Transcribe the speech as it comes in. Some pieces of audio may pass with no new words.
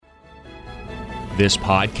This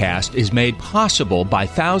podcast is made possible by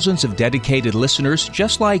thousands of dedicated listeners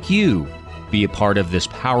just like you. Be a part of this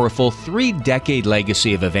powerful 3-decade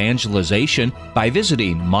legacy of evangelization by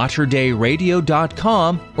visiting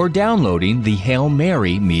materdeiradio.com or downloading the Hail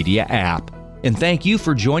Mary Media app. And thank you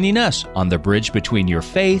for joining us on the bridge between your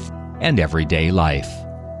faith and everyday life.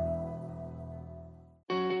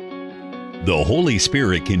 The Holy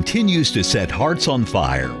Spirit continues to set hearts on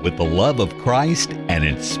fire with the love of Christ and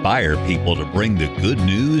inspire people to bring the good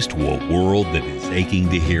news to a world that is aching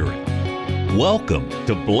to hear it. Welcome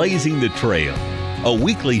to Blazing the Trail, a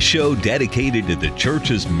weekly show dedicated to the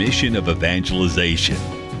church's mission of evangelization.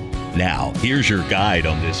 Now, here's your guide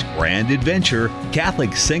on this grand adventure,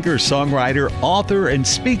 Catholic singer, songwriter, author, and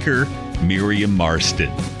speaker, Miriam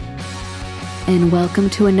Marston. And welcome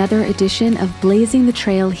to another edition of Blazing the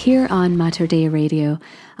Trail here on Mater Dei Radio.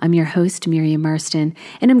 I'm your host, Miriam Marston,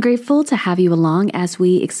 and I'm grateful to have you along as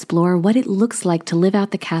we explore what it looks like to live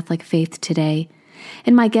out the Catholic faith today.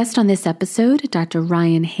 And my guest on this episode, Dr.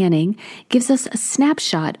 Ryan Hanning, gives us a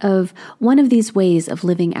snapshot of one of these ways of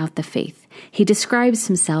living out the faith. He describes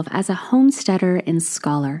himself as a homesteader and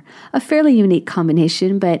scholar, a fairly unique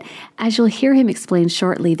combination, but as you'll hear him explain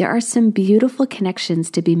shortly, there are some beautiful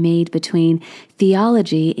connections to be made between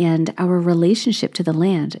theology and our relationship to the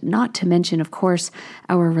land, not to mention, of course,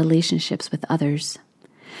 our relationships with others.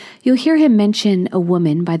 You'll hear him mention a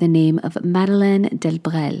woman by the name of Madeleine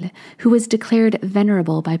Delbrel, who was declared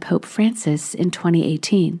venerable by Pope Francis in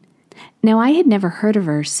 2018. Now, I had never heard of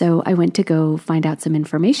her, so I went to go find out some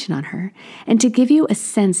information on her. And to give you a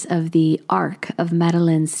sense of the arc of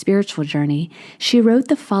Madeleine's spiritual journey, she wrote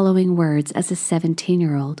the following words as a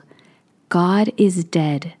 17-year-old. "God is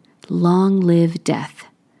dead. Long live death."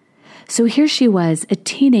 So here she was, a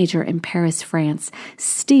teenager in Paris, France,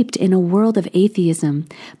 steeped in a world of atheism,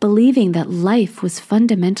 believing that life was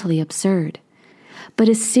fundamentally absurd. But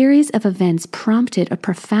a series of events prompted a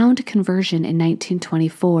profound conversion in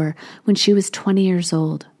 1924 when she was 20 years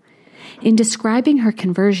old. In describing her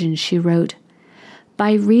conversion, she wrote,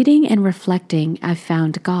 "By reading and reflecting, I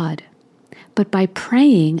found God. But by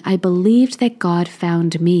praying, I believed that God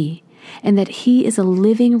found me, and that He is a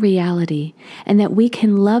living reality, and that we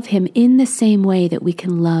can love Him in the same way that we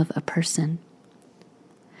can love a person."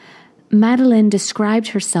 Madeleine described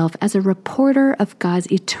herself as a reporter of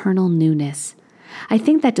God's eternal newness. I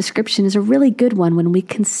think that description is a really good one when we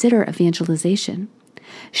consider evangelization.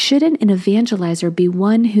 Shouldn't an evangelizer be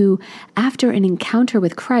one who, after an encounter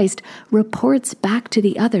with Christ, reports back to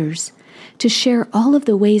the others, to share all of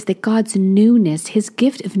the ways that God's newness, His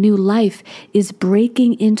gift of new life, is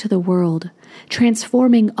breaking into the world,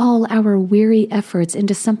 transforming all our weary efforts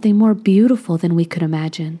into something more beautiful than we could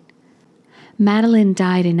imagine? Madeleine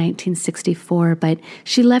died in 1964, but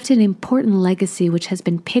she left an important legacy which has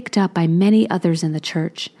been picked up by many others in the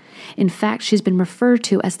Church. In fact, she's been referred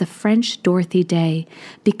to as the French Dorothy Day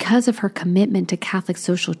because of her commitment to Catholic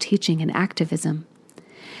social teaching and activism.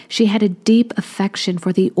 She had a deep affection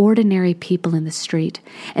for the ordinary people in the street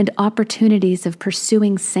and opportunities of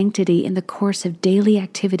pursuing sanctity in the course of daily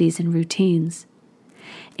activities and routines.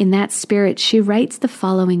 In that spirit, she writes the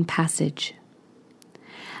following passage.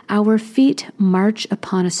 "Our feet march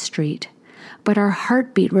upon a street, but our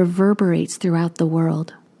heartbeat reverberates throughout the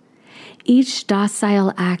world. Each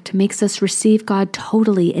docile act makes us receive God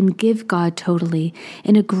totally and give God totally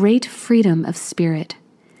in a great freedom of spirit.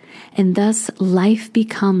 And thus life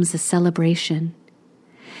becomes a celebration.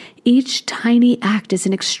 Each tiny act is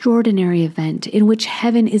an extraordinary event in which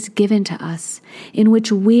heaven is given to us, in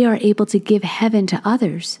which we are able to give heaven to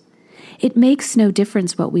others. It makes no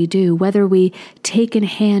difference what we do, whether we take in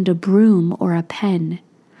hand a broom or a pen,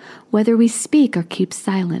 whether we speak or keep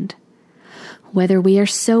silent, whether we are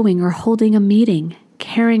sewing or holding a meeting,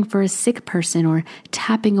 caring for a sick person or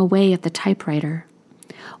tapping away at the typewriter.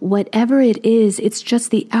 Whatever it is, it's just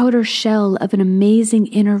the outer shell of an amazing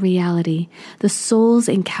inner reality, the soul's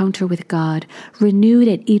encounter with God, renewed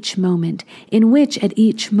at each moment, in which at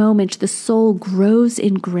each moment the soul grows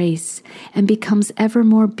in grace and becomes ever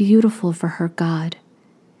more beautiful for her God.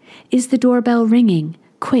 Is the doorbell ringing?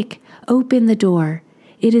 Quick, open the door.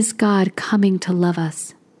 It is God coming to love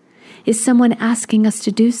us. Is someone asking us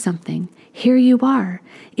to do something? Here you are.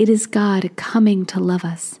 It is God coming to love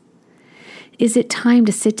us. Is it time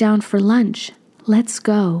to sit down for lunch? Let's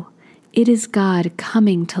go. It is God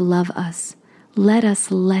coming to love us. Let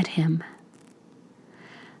us let Him.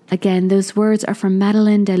 Again, those words are from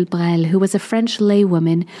Madeleine Delbrel, who was a French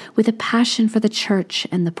laywoman with a passion for the church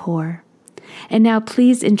and the poor. And now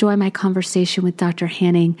please enjoy my conversation with Dr.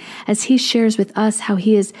 Hanning as he shares with us how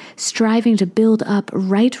he is striving to build up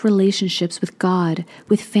right relationships with God,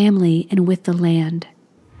 with family, and with the land.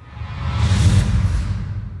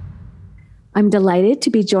 I'm delighted to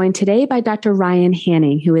be joined today by Dr. Ryan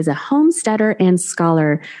Hanning, who is a homesteader and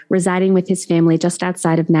scholar residing with his family just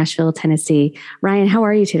outside of Nashville, Tennessee. Ryan, how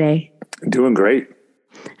are you today? Doing great.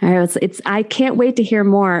 All right, I can't wait to hear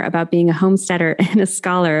more about being a homesteader and a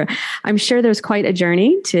scholar. I'm sure there's quite a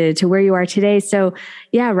journey to where you are today. So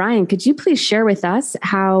yeah, Ryan, could you please share with us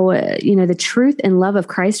how, the truth and love of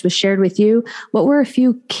Christ was shared with you? What were a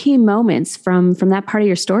few key moments from that part of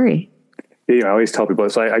your story? I always tell people,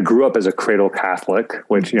 so I grew up as a cradle Catholic,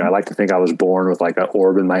 which, I like to think I was born with like an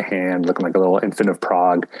orb in my hand, looking like a little infant of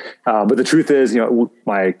Prague. But the truth is,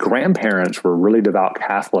 my grandparents were really devout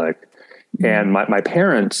Catholic. And my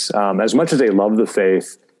parents, as much as they love the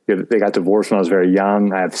faith, they got divorced when I was very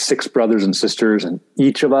young. I have 6 brothers and sisters, and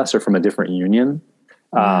each of us are from a different union.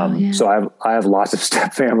 So I have lots of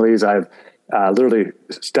step families. I have literally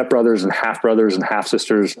step brothers and half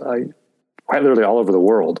sisters, quite literally all over the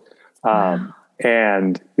world.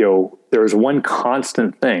 And, there was one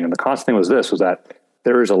constant thing, and the constant thing was that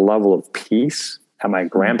there is a level of peace at my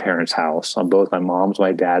grandparents' house on both my mom's and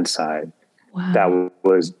my dad's side. Wow. That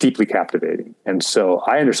was deeply captivating. And so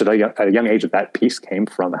I understood at a young age that peace came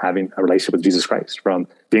from having a relationship with Jesus Christ, from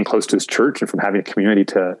being close to his church, and from having a community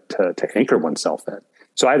to anchor oneself in.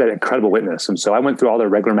 So I had that incredible witness. And so I went through all the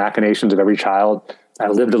regular machinations of every child. I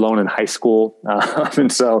lived alone in high school.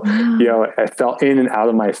 And so, I fell in and out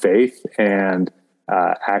of my faith, and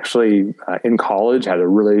actually in college had a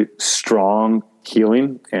really strong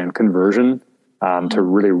healing and conversion to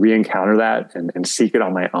really re-encounter that and seek it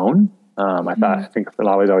on my own. I think I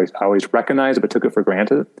always recognized it, but took it for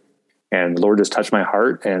granted. And the Lord just touched my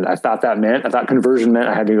heart. And I thought conversion meant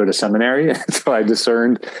I had to go to seminary. So I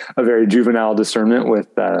discerned a very juvenile discernment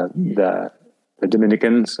with the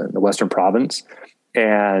Dominicans in the Western province,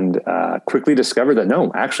 and quickly discovered that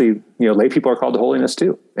no, actually, lay people are called to holiness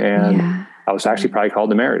too. And I was actually probably called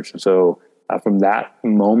to marriage. And so from that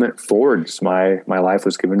moment forwards, my life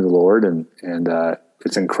was given to the Lord, and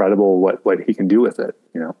it's incredible what he can do with it,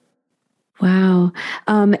 Wow.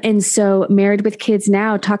 And so married with kids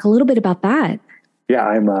now, talk a little bit about that. Yeah,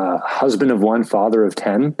 I'm a husband of 1, father of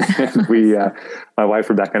 10. We, my wife,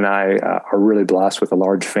 Rebecca, and I are really blessed with a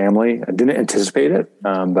large family. I didn't anticipate it,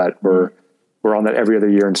 but we're on that every other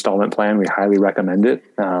year installment plan. We highly recommend it.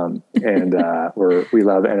 And we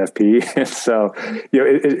love NFP. And so,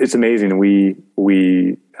 it's amazing. We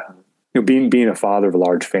being a father of a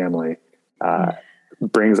large family,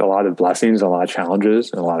 brings a lot of blessings, a lot of challenges,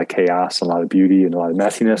 and a lot of chaos, and a lot of beauty, and a lot of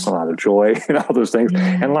messiness, and a lot of joy, and all those things,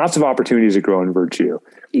 and lots of opportunities to grow in virtue.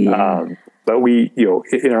 But we,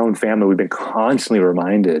 in our own family, we've been constantly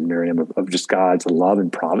reminded, Miriam, of just God's love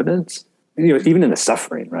and providence, even in the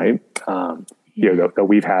suffering, right? That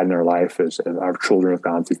we've had in our life as our children have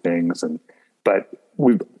gone through things, but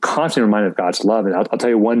we've constantly reminded of God's love. And I'll tell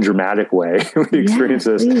you one dramatic way we experience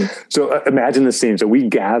this. Please. So imagine the scene. So we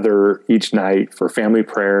gather each night for family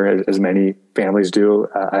prayer, as many families do,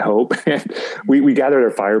 I hope. And we gather at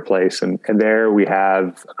our fireplace, and there we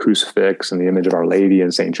have a crucifix and the image of Our Lady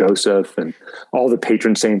and St. Joseph and all the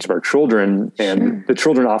patron saints of our children. And the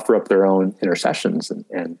children offer up their own intercessions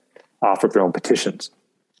and offer up their own petitions.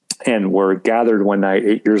 And we're gathered one night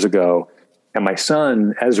 8 years ago, and my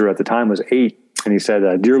son, Ezra, at the time was 8, and he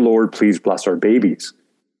said, "Dear Lord, please bless our babies."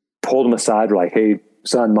 Pulled him aside. We're like, "Hey,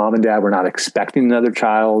 son, mom and dad, we're not expecting another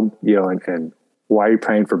child, and why are you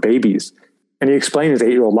praying for babies?" And he explained his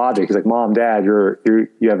 8-year-old logic. He's like, "Mom, dad, you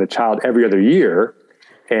have a child every other year,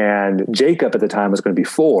 and Jacob at the time was going to be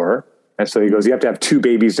 4. And so he goes, you have to have 2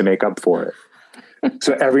 babies to make up for it."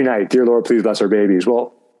 So every night, "Dear Lord, please bless our babies."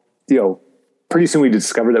 Well, pretty soon we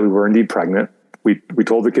discovered that we were indeed pregnant. We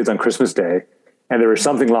told the kids on Christmas Day, and there was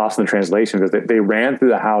something lost in the translation because they ran through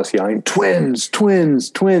the house yelling, "Twins, twins,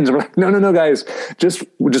 twins." And we're like, no, guys, just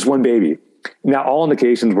one baby. Now, all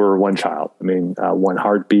indications were one child. I mean, one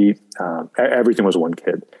heartbeat, everything was one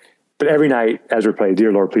kid. But every night as we prayed,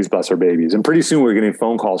 "Dear Lord, please bless our babies." And pretty soon we were getting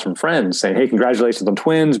phone calls from friends saying, "Hey, congratulations on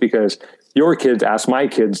twins, because your kids asked my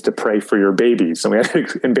kids to pray for your babies." So we had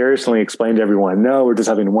to embarrassingly explain to everyone, no, we're just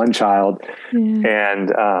having one child. And,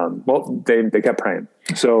 they kept praying.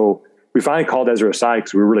 So we finally called Ezra aside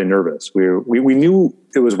because we were really nervous. We knew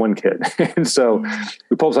it was one kid. And so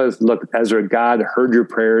we pulled aside, "Look, Ezra, God heard your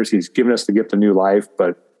prayers. He's given us the gift of new life,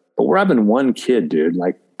 but we're having one kid, dude.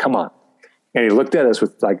 Like, come on." And he looked at us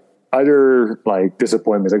with utter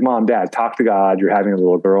disappointment. He's like, "Mom, Dad, talk to God. You're having a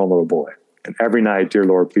little girl and a little boy." And every night, dear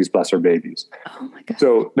Lord, please bless our babies. Oh my God.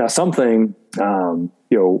 So now something,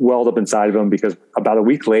 welled up inside of him, because about a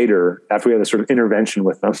week later, after we had this sort of intervention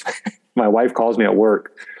with them, my wife calls me at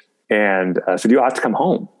work and said, you ought to come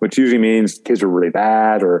home, which usually means kids were really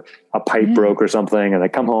bad or a pipe broke or something. And I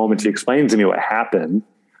come home and she explains to me what happened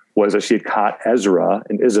was that she had caught Ezra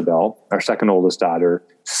and Isabel, our second oldest daughter,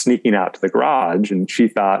 sneaking out to the garage. And she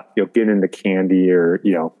thought, getting into candy or,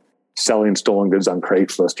 selling stolen goods on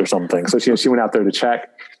Craigslist or something. So she went out there to check,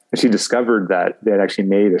 and she discovered that they had actually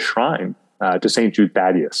made a shrine to St. Jude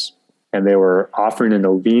Thaddeus. And they were offering a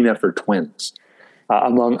novena for twins,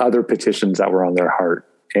 among other petitions that were on their heart.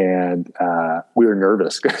 And we were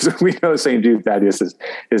nervous because we know St. Jude Thaddeus is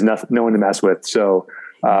no one to mess with. So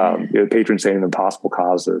the patron saint of impossible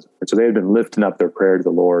causes. And so they had been lifting up their prayer to the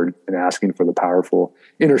Lord and asking for the powerful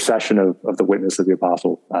intercession of the witness of the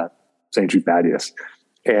apostle, St. Jude Thaddeus.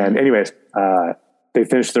 And anyways, they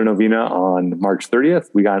finished their novena on March 30th.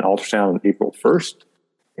 We got an ultrasound on April 1st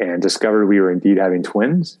and discovered we were indeed having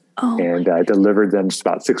twins. And delivered them just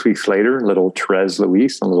about 6 weeks later, little Therese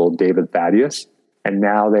Luis and little David Thaddeus. And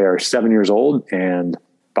now they are 7 years old. And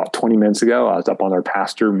about 20 minutes ago, I was up on our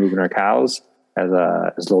pasture moving our cows as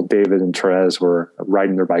little David and Therese were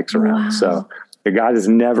riding their bikes around. Wow. So God is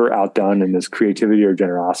never outdone in this creativity or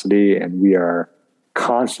generosity. And we are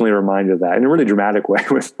constantly reminded of that in a really dramatic way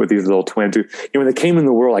with these little twins who, when they came in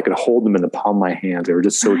the world, I could hold them in the palm of my hands. They were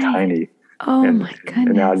just so tiny. Oh my goodness.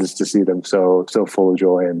 And now just to see them so full of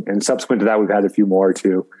joy. And subsequent to that, we've had a few more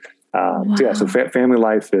too. Wow. So family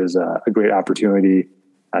life is a great opportunity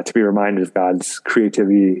to be reminded of God's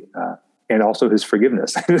creativity and also his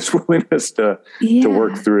forgiveness and his willingness to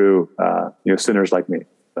work through sinners like me.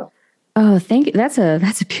 So. Oh, thank you. That's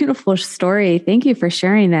a beautiful story. Thank you for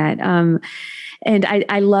sharing that. And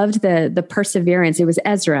I loved the perseverance. It was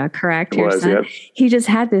Ezra, correct? Your son? Yep. He just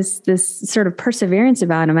had this sort of perseverance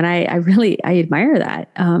about him. And I admire that.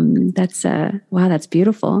 That's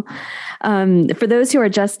beautiful. For those who are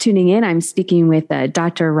just tuning in, I'm speaking with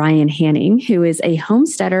Dr. Ryan Hanning, who is a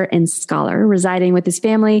homesteader and scholar residing with his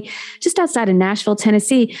family just outside of Nashville,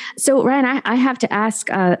 Tennessee. So Ryan, I have to ask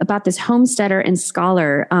about this homesteader and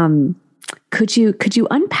scholar. Could you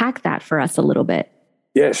unpack that for us a little bit?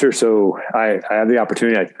 Yeah, sure. So I have the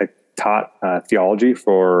opportunity. I taught theology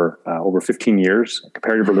for over 15 years,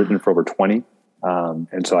 comparative religion for over 20.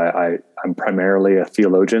 And so I'm primarily a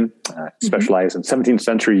theologian, specialized in 17th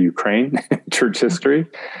century Ukraine church history.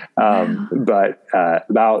 But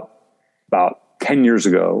about 10 years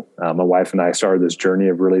ago, my wife and I started this journey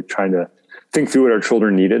of really trying to think through what our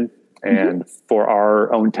children needed. And for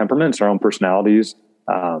our own temperaments, our own personalities,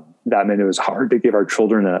 that meant it was hard to give our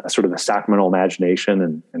children a sort of a sacramental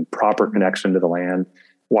imagination and proper connection to the land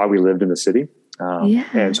while we lived in the city.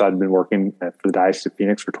 And so I'd been working for the Diocese of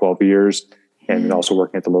Phoenix for 12 years and then also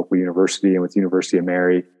working at the local university and with the University of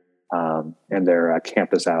Mary and their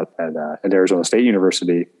campus out at Arizona State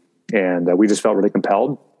University. And we just felt really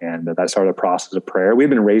compelled. And that started a process of prayer. We've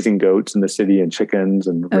been raising goats in the city and chickens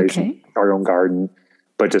and raising our own garden,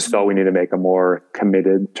 but just felt we need to make a more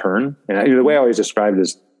committed turn. And the way I always describe it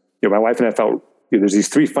is, my wife and I felt there's these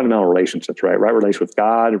three fundamental relationships, right? Right relationship with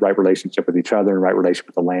God, right relationship with each other, and right relationship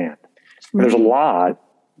with the land. And there's a lot,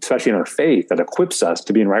 especially in our faith, that equips us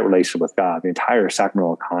to be in right relationship with God. The entire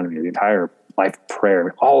sacramental economy, the entire life of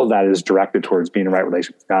prayer, all of that is directed towards being in right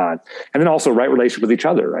relationship with God. And then also right relationship with each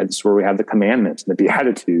other, right? This is where we have the commandments and the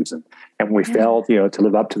Beatitudes. And when we fail, to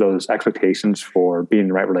live up to those expectations for being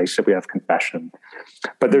in right relationship, we have confession.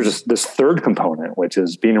 But there's this third component, which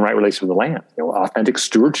is being in right relationship with the land, authentic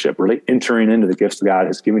stewardship, really entering into the gifts that God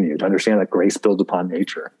has given you to understand that grace builds upon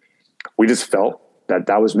nature. We just felt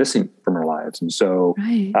that was missing from our lives. And so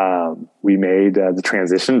we made the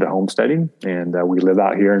transition to homesteading, and we live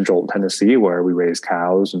out here in Joel, Tennessee, where we raise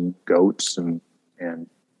cows and goats and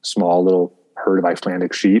small little herd of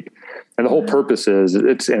Icelandic sheep. And the whole purpose is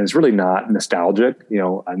it's really not nostalgic.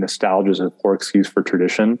 Nostalgia is a poor excuse for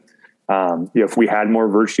tradition. If we had more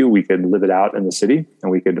virtue, we could live it out in the city, and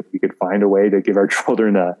we could find a way to give our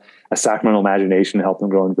children a sacramental imagination to help them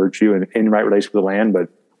grow in virtue and in right relationship with the land. But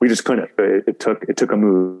we just couldn't. It took a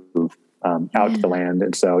move out to the land,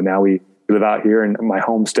 and so now we live out here. And my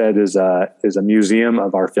homestead is a museum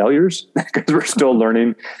of our failures because we're still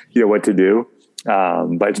learning, what to do.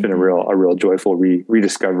 But it's been a real joyful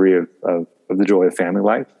rediscovery of the joy of family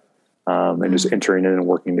life, and just entering in and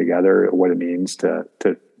working together. What it means to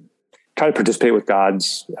try to participate with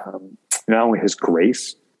God's not only His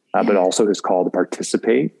grace, but also His call to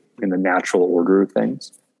participate in the natural order of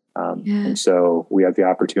things. And so we have the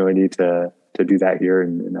opportunity to do that here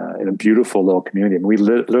in a beautiful little community. And we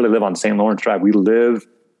literally live on St. Lawrence Drive. We live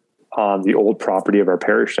on the old property of our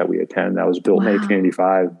parish that we attend that was built in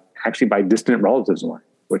 1885, actually by distant relatives of mine,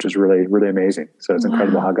 which is really, really amazing. So it's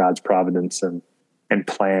incredible how God's providence and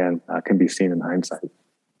plan can be seen in hindsight.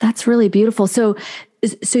 That's really beautiful. So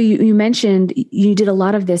you mentioned you did a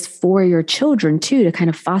lot of this for your children too, to kind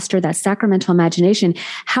of foster that sacramental imagination.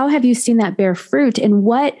 How have you seen that bear fruit, and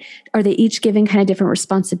what are they each given kind of different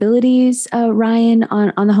responsibilities, Ryan,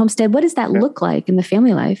 on the homestead? What does that look like in the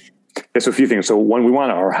family life? Yeah, so a few things. So one, we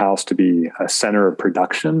want our house to be a center of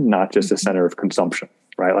production, not just a center of consumption,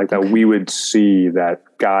 right? Like that we would see that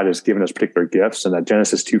God has given us particular gifts, and that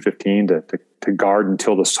Genesis 2:15 to guard and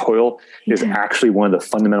till the soil is actually one of the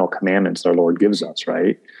fundamental commandments our Lord gives us,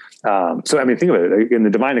 right? So, I mean, think of it in the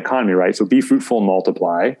divine economy, right? So be fruitful and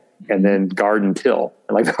multiply, and then guard and till.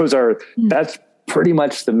 And like that's pretty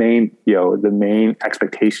much the main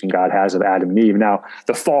expectation God has of Adam and Eve. Now,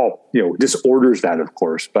 the fall, disorders that, of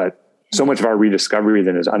course, but so much of our rediscovery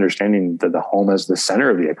then is understanding that the home is the center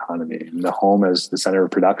of the economy and the home is the center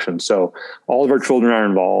of production. So all of our children are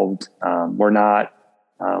involved.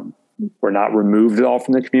 We're not removed at all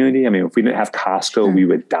from the community. I mean, if we didn't have Costco, we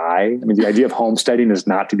would die. I mean, the idea of homesteading is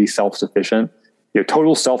not to be self-sufficient.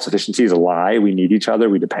 Total self-sufficiency is a lie. We need each other.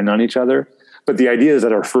 We depend on each other. But the idea is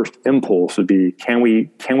that our first impulse would be, can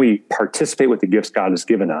we participate with the gifts God has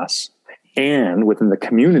given us and within the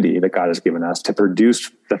community that God has given us to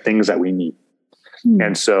produce the things that we need?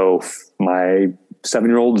 And so my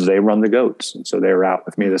 7-year-olds, they run the goats. And so they were out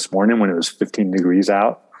with me this morning when it was 15 degrees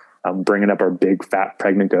out. I'm bringing up our big, fat,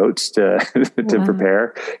 pregnant goats to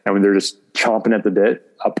prepare. And when they're just chomping at the bit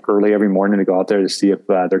up early every morning to go out there to see if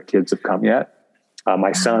their kids have come yet.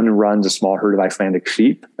 My son runs a small herd of Icelandic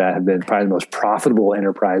sheep that have been probably the most profitable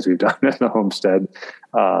enterprise we've done at the homestead.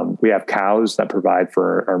 We have cows that provide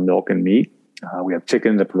for our milk and meat. We have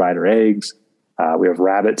chickens that provide our eggs. We have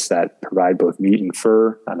rabbits that provide both meat and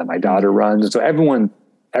fur that my daughter runs. And so everyone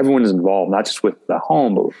is involved, not just with the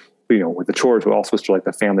home, but with the chores, but also with like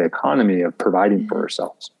the family economy of providing for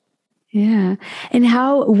ourselves. Yeah. And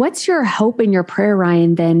what's your hope and your prayer,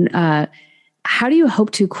 Ryan, then, how do you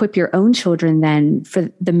hope to equip your own children then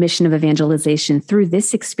for the mission of evangelization through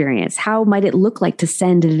this experience? How might it look like to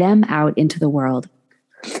send them out into the world?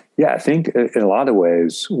 Yeah, I think in a lot of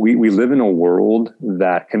ways, we live in a world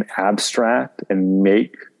that can abstract and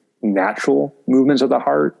make natural movements of the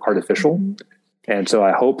heart artificial. Mm-hmm. And so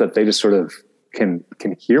I hope that they just sort of can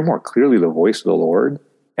hear more clearly the voice of the Lord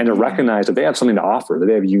and to recognize that they have something to offer, that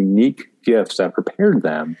they have unique gifts that have prepared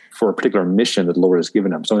them for a particular mission that the Lord has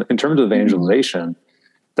given them. So in terms of evangelization,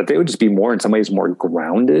 that they would just be more, in some ways, more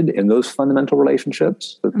grounded in those fundamental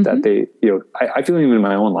relationships that they, I feel even in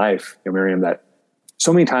my own life, Miriam, that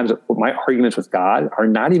so many times my arguments with God are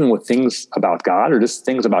not even with things about God or just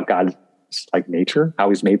things about God, like nature, how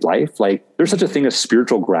he's made life. Like there's such a thing as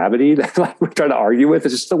spiritual gravity that like we try to argue with.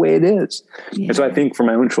 It's just the way it is. Yeah. And so I think for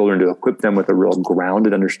my own children to equip them with a real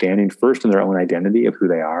grounded understanding, first in their own identity of who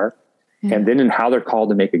they are, and then in how they're called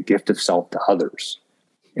to make a gift of self to others.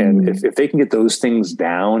 And if they can get those things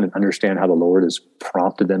down and understand how the Lord has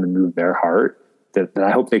prompted them and moved their heart, then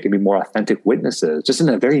I hope they can be more authentic witnesses, just in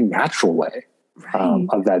a very natural way,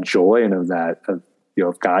 of that joy and of that,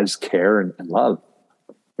 of God's care and love.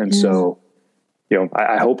 And so,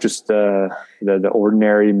 I hope just the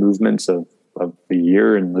ordinary movements of the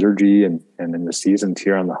year and liturgy and in the seasons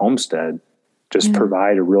here on the homestead just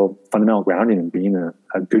provide a real fundamental grounding in being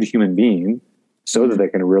a good human being so that they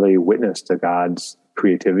can really witness to God's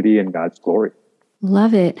creativity and God's glory.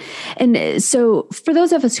 Love it. And so for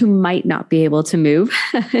those of us who might not be able to move,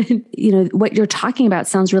 what you're talking about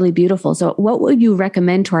sounds really beautiful. So what would you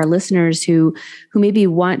recommend to our listeners who maybe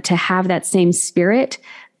want to have that same spirit,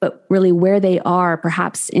 but really where they are,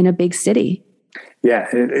 perhaps in a big city? Yeah.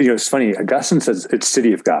 It's funny. Augustine says it's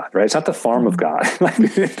city of God, right? It's not the farm of God.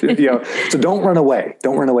 So don't run away.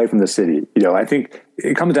 Don't run away from the city. I think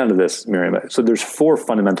it comes down to this, Miriam. So there's 4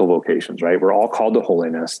 fundamental vocations, right? We're all called to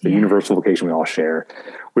holiness, the universal vocation we all share.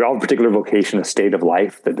 We all have a particular vocation, a state of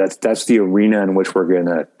life. That's the arena in which we're going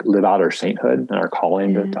to live out our sainthood and our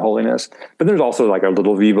calling to holiness. But there's also like our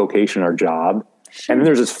little V vocation, our job. Sure. And then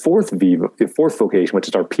there's this fourth vocation, which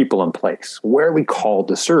is our people in place. Where are we called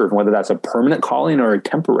to serve, whether that's a permanent calling or a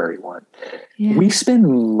temporary one? Yeah. We spend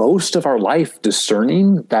most of our life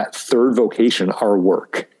discerning that third vocation, our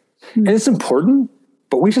work. And it's important,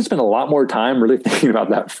 but we should spend a lot more time really thinking about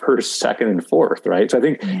that first, second, and fourth, right? So I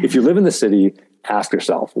think if you live in the city, ask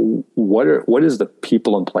yourself, what is the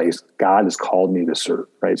people in place God has called me to serve,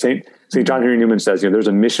 right? St. John Henry Newman says, there's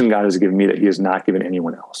a mission God has given me that he has not given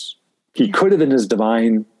anyone else. He could have in his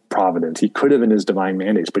divine providence. He could have in his divine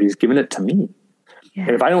mandates, but he's given it to me. Yeah.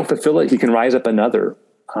 And if I don't fulfill it, he can rise up another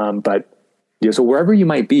But so wherever you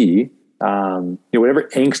might be, whatever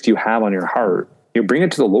angst you have on your heart, bring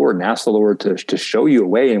it to the Lord and ask the Lord to show you a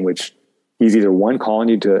way in which He's either one, calling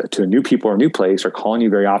you to a new people or a new place, or calling you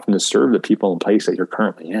very often to serve the people and place that you're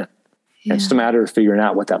currently in. Yeah. It's just a matter of figuring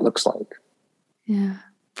out what that looks like. Yeah.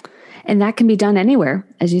 And that can be done anywhere,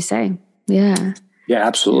 as you say. Yeah. Yeah,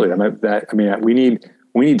 absolutely. We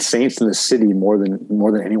need saints in the city more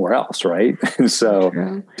than anywhere else, right? And so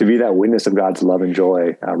to be that witness of God's love and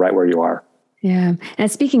joy right where you are. Yeah.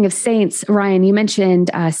 And speaking of saints, Ryan, you mentioned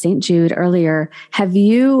St. Jude earlier. Have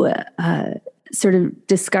you sort of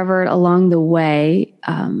discovered along the way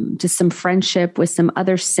just some friendship with some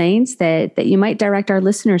other saints that you might direct our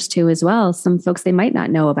listeners to as well, some folks they might not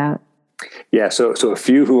know about? Yeah, so a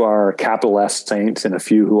few who are capital S saints and a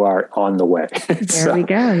few who are on the way. There we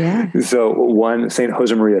go, yeah. So one, Saint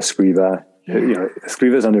Josemaria Escriva,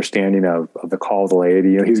 Escriva's understanding of the call of the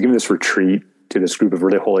laity, he's given this retreat to this group of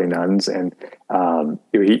really holy nuns, and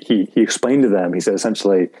he explained to them, he said,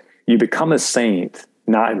 essentially, you become a saint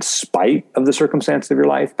not in spite of the circumstances of your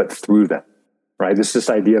life, but through them, right? This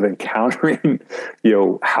idea of encountering,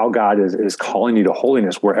 how God is calling you to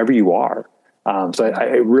holiness wherever you are. So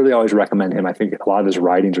I really always recommend him. I think a lot of his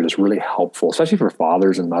writings are just really helpful, especially for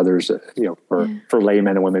fathers and mothers, for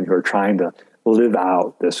laymen and women who are trying to live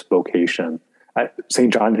out this vocation.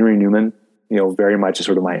 St. John Henry Newman, very much is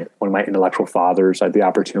sort of one of my intellectual fathers. I had the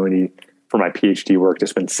opportunity for my PhD work to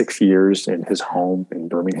spend 6 years in his home in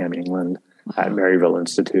Birmingham, England, at Maryville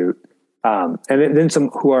Institute. And then some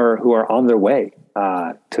who are on their way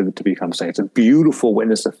to become saints. A beautiful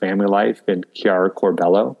witness of family life in Chiara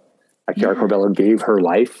Corbello. Chiara Corbello gave her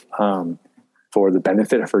life for the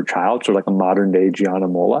benefit of her child, sort of like a modern day Gianna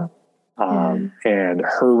Molla. And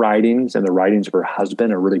her writings and the writings of her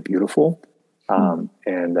husband are really beautiful.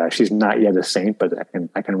 And she's not yet a saint, but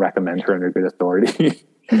I can recommend her under good authority.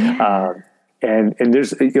 And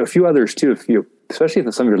there's a few others too, especially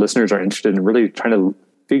if some of your listeners are interested in really trying to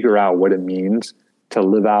figure out what it means to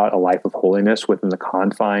live out a life of holiness within the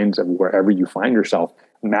confines of wherever you find yourself.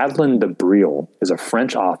 Madeleine de Briolle is a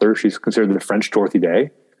French author. She's considered the French Dorothy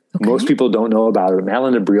Day. Okay. Most people don't know about her.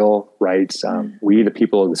 Madeleine de Briolle writes, We the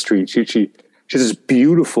People of the Street. She has this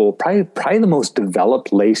beautiful, probably the most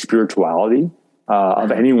developed lay spirituality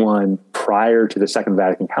of anyone prior to the Second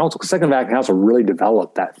Vatican Council. The Second Vatican Council really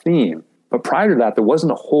developed that theme. But prior to that, there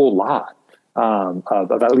wasn't a whole lot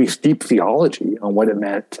of at least deep theology on what it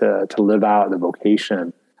meant to live out the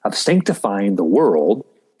vocation of sanctifying the world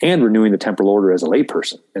and renewing the temporal order as a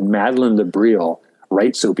layperson. And Madeleine de Briolle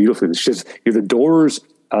writes so beautifully. She says, the doors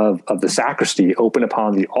of the sacristy open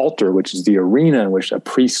upon the altar, which is the arena in which a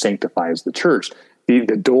priest sanctifies the church. The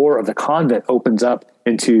door of the convent opens up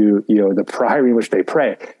into the priory in which they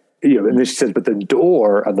pray. And then she says, but the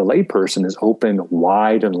door of the layperson is open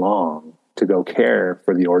wide and long to go care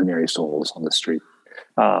for the ordinary souls on the street.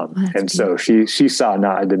 So she saw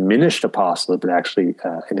not a diminished apostolate, but actually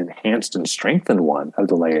an enhanced and strengthened one of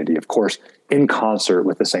the laity, of course, in concert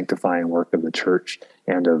with the sanctifying work of the church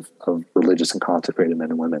and of religious and consecrated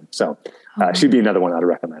men and women. So she'd be another one I'd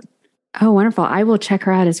recommend. Oh, wonderful. I will check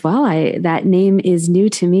her out as well. That name is new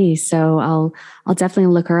to me, so I'll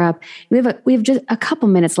definitely look her up. We have just a couple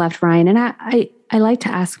minutes left, Ryan, and I like to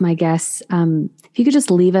ask my guests if you could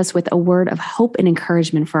just leave us with a word of hope and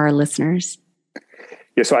encouragement for our listeners.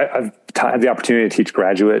 Yeah, so I've had the opportunity to teach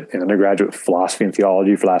graduate and undergraduate philosophy and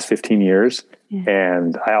theology for the last 15 years. Yeah.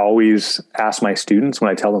 And I always ask my students,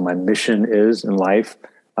 when I tell them my mission is in life,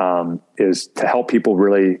 is to help people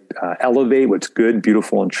really elevate what's good,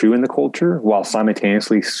 beautiful, and true in the culture while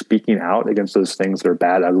simultaneously speaking out against those things that are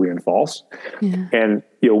bad, ugly, and false. Yeah. And,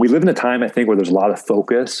 we live in a time, I think, where there's a lot of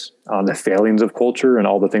focus on the failings of culture and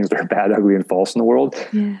all the things that are bad, ugly, and false in the world.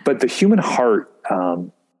 Yeah. But the human heart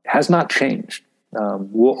has not changed.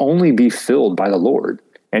 Will only be filled by the Lord.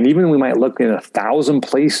 And even we might look in 1,000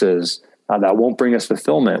 places that won't bring us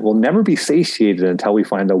fulfillment, we'll never be satiated until we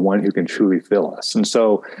find the one who can truly fill us. And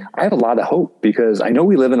so I have a lot of hope because I know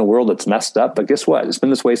we live in a world that's messed up, but guess what? It's been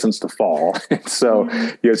this way since the fall. So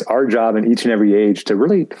it's our job in each and every age to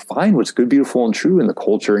really find what's good, beautiful, and true in the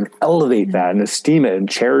culture and elevate that and esteem it and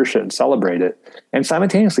cherish it and celebrate it and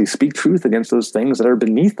simultaneously speak truth against those things that are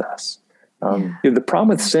beneath us. The problem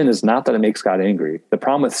with sin is not that it makes God angry. The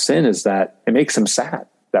problem with sin is that it makes him sad,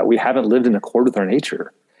 that we haven't lived in accord with our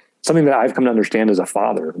nature. Something that I've come to understand as a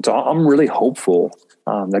father. So I'm really hopeful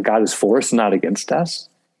that God is for us and not against us.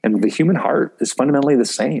 And the human heart is fundamentally the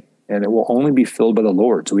same. And it will only be filled by the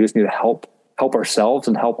Lord. So we just need to help ourselves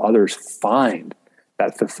and help others find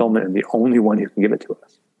that fulfillment in the only one who can give it to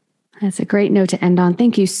us. That's a great note to end on.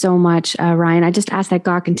 Thank you so much, Ryan. I just ask that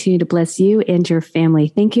God continue to bless you and your family.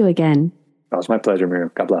 Thank you again. That was my pleasure,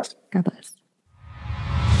 Miriam. God bless. God bless.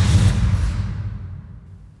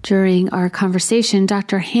 During our conversation,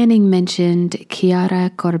 Dr. Hanning mentioned Chiara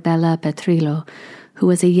Corbella Petrillo, who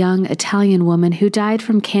was a young Italian woman who died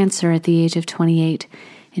from cancer at the age of 28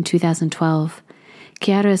 in 2012.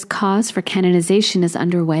 Chiara's cause for canonization is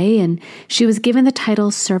underway, and she was given the title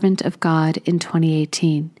Servant of God in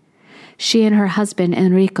 2018. She and her husband,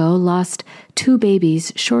 Enrico, lost 2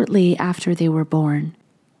 babies shortly after they were born.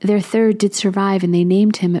 Their third did survive, and they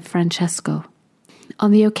named him Francesco.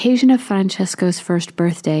 On the occasion of Francesco's first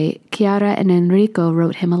birthday, Chiara and Enrico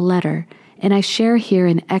wrote him a letter, and I share here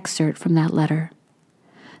an excerpt from that letter.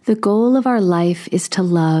 The goal of our life is to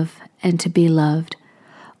love and to be loved,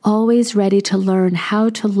 always ready to learn how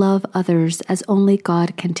to love others as only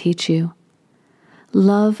God can teach you.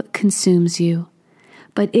 Love consumes you,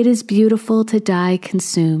 but it is beautiful to die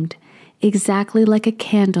consumed, exactly like a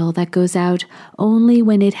candle that goes out only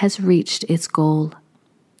when it has reached its goal.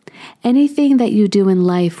 Anything that you do in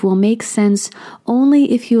life will make sense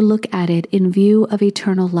only if you look at it in view of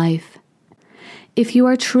eternal life. If you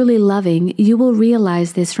are truly loving, you will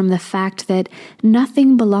realize this from the fact that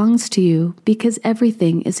nothing belongs to you because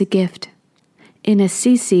everything is a gift. In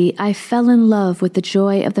Assisi, I fell in love with the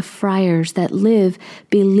joy of the friars that live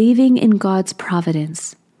believing in God's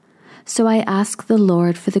providence. So I ask the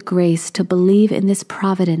Lord for the grace to believe in this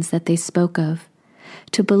providence that they spoke of,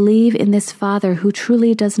 to believe in this Father who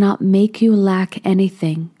truly does not make you lack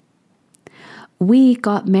anything. We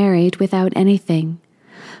got married without anything,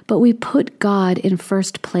 but we put God in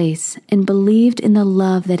first place and believed in the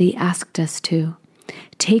love that He asked us to,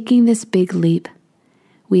 taking this big leap.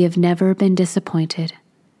 We have never been disappointed.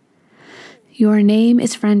 Your name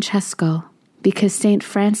is Francesco because St.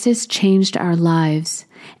 Francis changed our lives,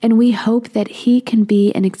 and we hope that he can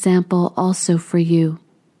be an example also for you.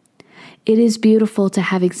 It is beautiful to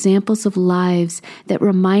have examples of lives that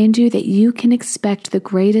remind you that you can expect the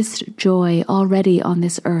greatest joy already on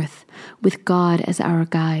this earth, with God as our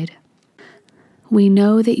guide. We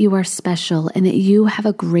know that you are special and that you have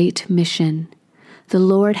a great mission. The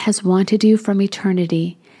Lord has wanted you from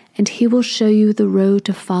eternity, and He will show you the road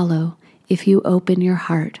to follow if you open your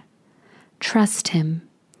heart. Trust Him.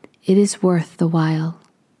 It is worth the while.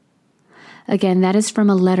 Again, that is from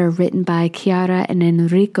a letter written by Chiara and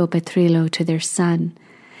Enrico Petrillo to their son.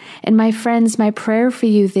 And my friends, my prayer for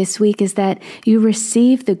you this week is that you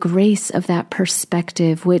receive the grace of that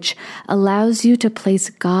perspective, which allows you to place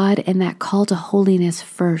God and that call to holiness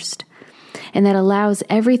first, and that allows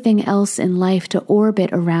everything else in life to orbit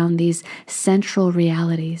around these central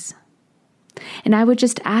realities. And I would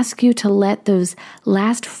just ask you to let those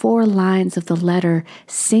last 4 lines of the letter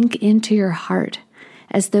sink into your heart,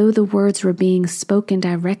 as though the words were being spoken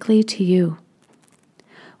directly to you.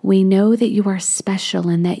 We know that you are special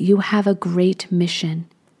and that you have a great mission.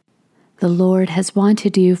 The Lord has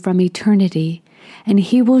wanted you from eternity, and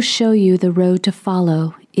He will show you the road to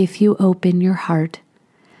follow if you open your heart.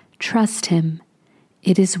 Trust Him.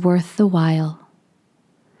 It is worth the while.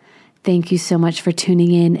 Thank you so much for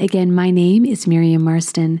tuning in. Again, my name is Miriam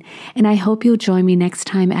Marston, and I hope you'll join me next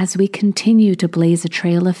time as we continue to blaze a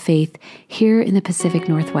trail of faith here in the Pacific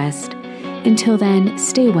Northwest. Until then,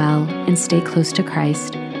 stay well and stay close to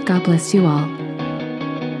Christ. God bless you all.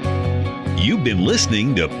 You've been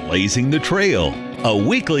listening to Blazing the Trail, a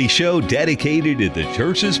weekly show dedicated to the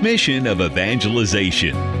church's mission of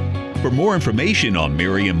evangelization. For more information on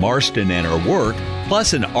Miriam Marston and her work,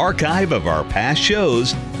 plus an archive of our past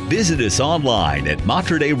shows, visit us online at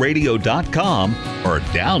materdeiradio.com or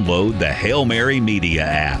download the Hail Mary Media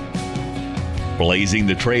app. Blazing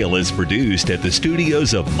the Trail is produced at the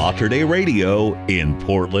studios of Mater Dei Radio in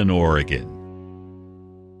Portland, Oregon.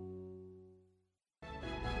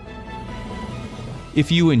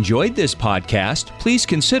 If you enjoyed this podcast, please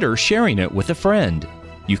consider sharing it with a friend.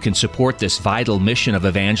 You can support this vital mission of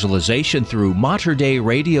evangelization through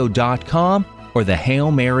materdeiradio.com or the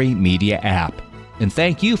Hail Mary Media app. And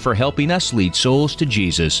thank you for helping us lead souls to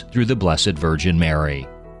Jesus through the Blessed Virgin Mary.